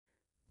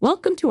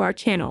Welcome to our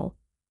channel.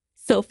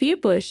 Sophia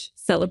Bush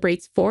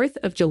celebrates 4th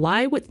of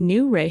July with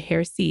new red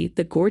hair. See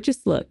the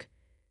gorgeous look.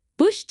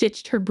 Bush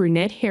ditched her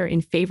brunette hair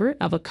in favor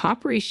of a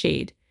coppery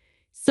shade.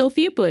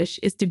 Sophia Bush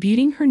is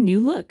debuting her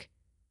new look.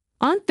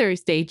 On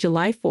Thursday,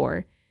 July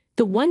 4,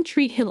 the One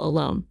Tree Hill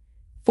alum,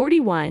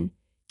 41,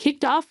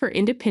 kicked off her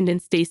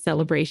Independence Day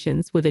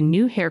celebrations with a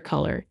new hair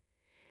color.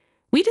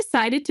 "We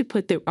decided to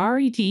put the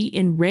red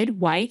in red,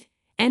 white,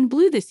 and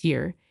blue this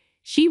year,"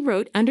 she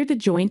wrote under the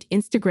joint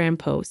Instagram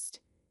post.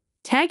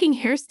 Tagging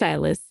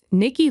hairstylist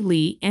Nikki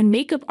Lee and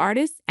makeup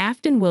artist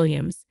Afton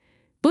Williams,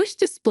 Bush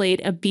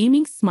displayed a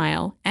beaming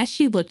smile as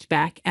she looked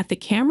back at the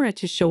camera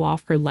to show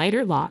off her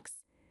lighter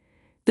locks.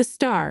 The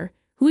star,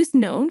 who is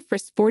known for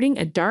sporting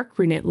a dark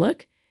brunette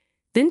look,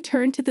 then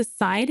turned to the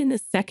side in the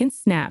second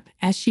snap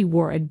as she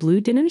wore a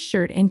blue denim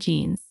shirt and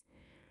jeans.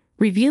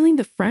 Revealing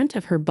the front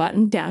of her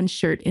button-down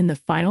shirt in the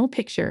final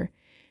picture,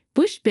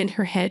 Bush bent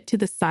her head to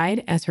the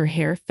side as her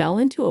hair fell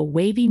into a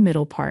wavy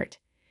middle part.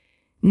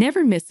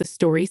 Never miss a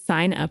story.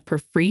 Sign up for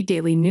free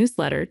daily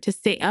newsletter to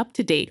stay up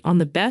to date on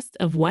the best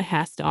of what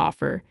has to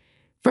offer,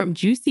 from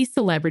juicy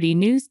celebrity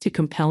news to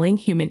compelling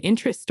human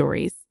interest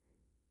stories.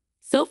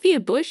 Sophia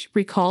Bush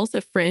recalls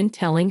a friend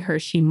telling her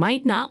she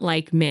might not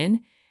like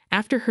men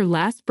after her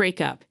last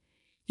breakup.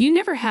 "You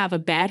never have a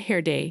bad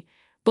hair day,"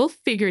 both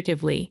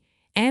figuratively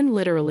and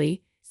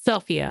literally,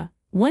 Sophia,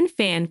 one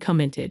fan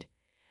commented.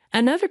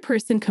 Another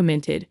person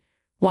commented,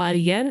 while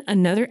yet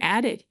another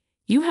added,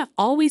 "You have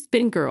always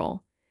been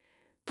girl."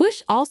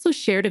 Bush also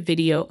shared a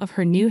video of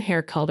her new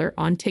hair color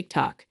on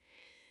TikTok.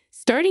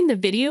 Starting the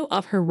video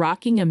of her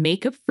rocking a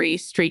makeup-free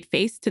straight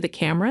face to the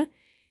camera,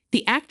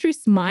 the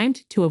actress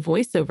mimed to a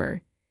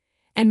voiceover.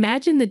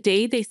 "Imagine the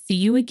day they see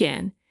you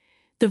again."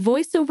 The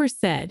voiceover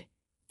said,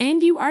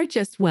 "And you are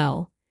just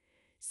well."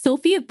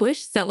 Sophia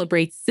Bush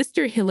celebrates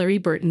sister Hillary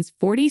Burton's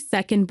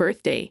 42nd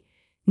birthday.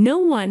 "No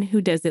one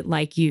who does it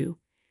like you."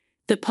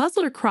 The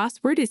puzzler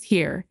crossword is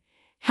here.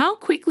 How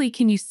quickly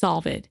can you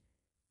solve it?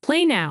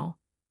 Play now.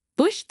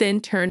 Bush then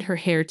turned her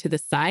hair to the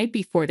side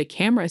before the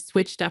camera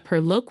switched up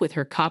her look with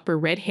her copper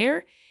red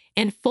hair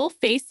and full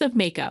face of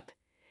makeup.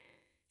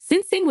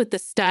 Sensing with the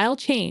style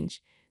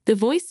change, the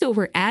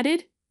voiceover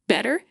added,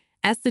 "Better,"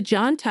 as the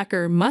John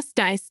Tucker Must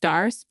Die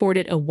star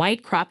sported a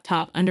white crop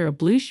top under a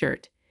blue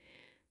shirt.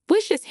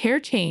 Bush's hair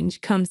change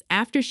comes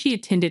after she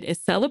attended a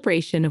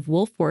celebration of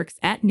Wolfworks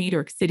at New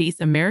York City's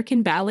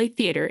American Ballet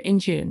Theater in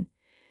June.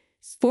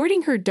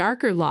 Sporting her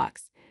darker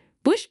locks,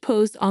 Bush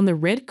posed on the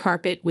red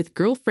carpet with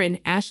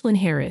girlfriend Ashlyn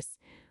Harris,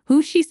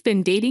 who she's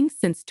been dating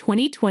since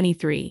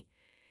 2023.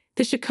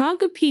 The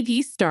Chicago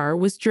PD star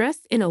was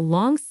dressed in a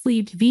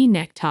long-sleeved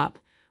V-neck top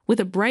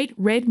with a bright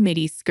red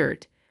midi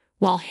skirt,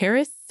 while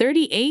Harris,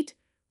 38,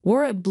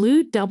 wore a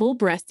blue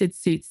double-breasted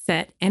suit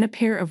set and a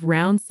pair of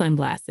round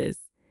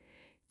sunglasses.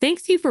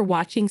 Thanks you for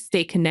watching.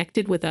 Stay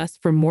connected with us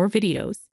for more videos.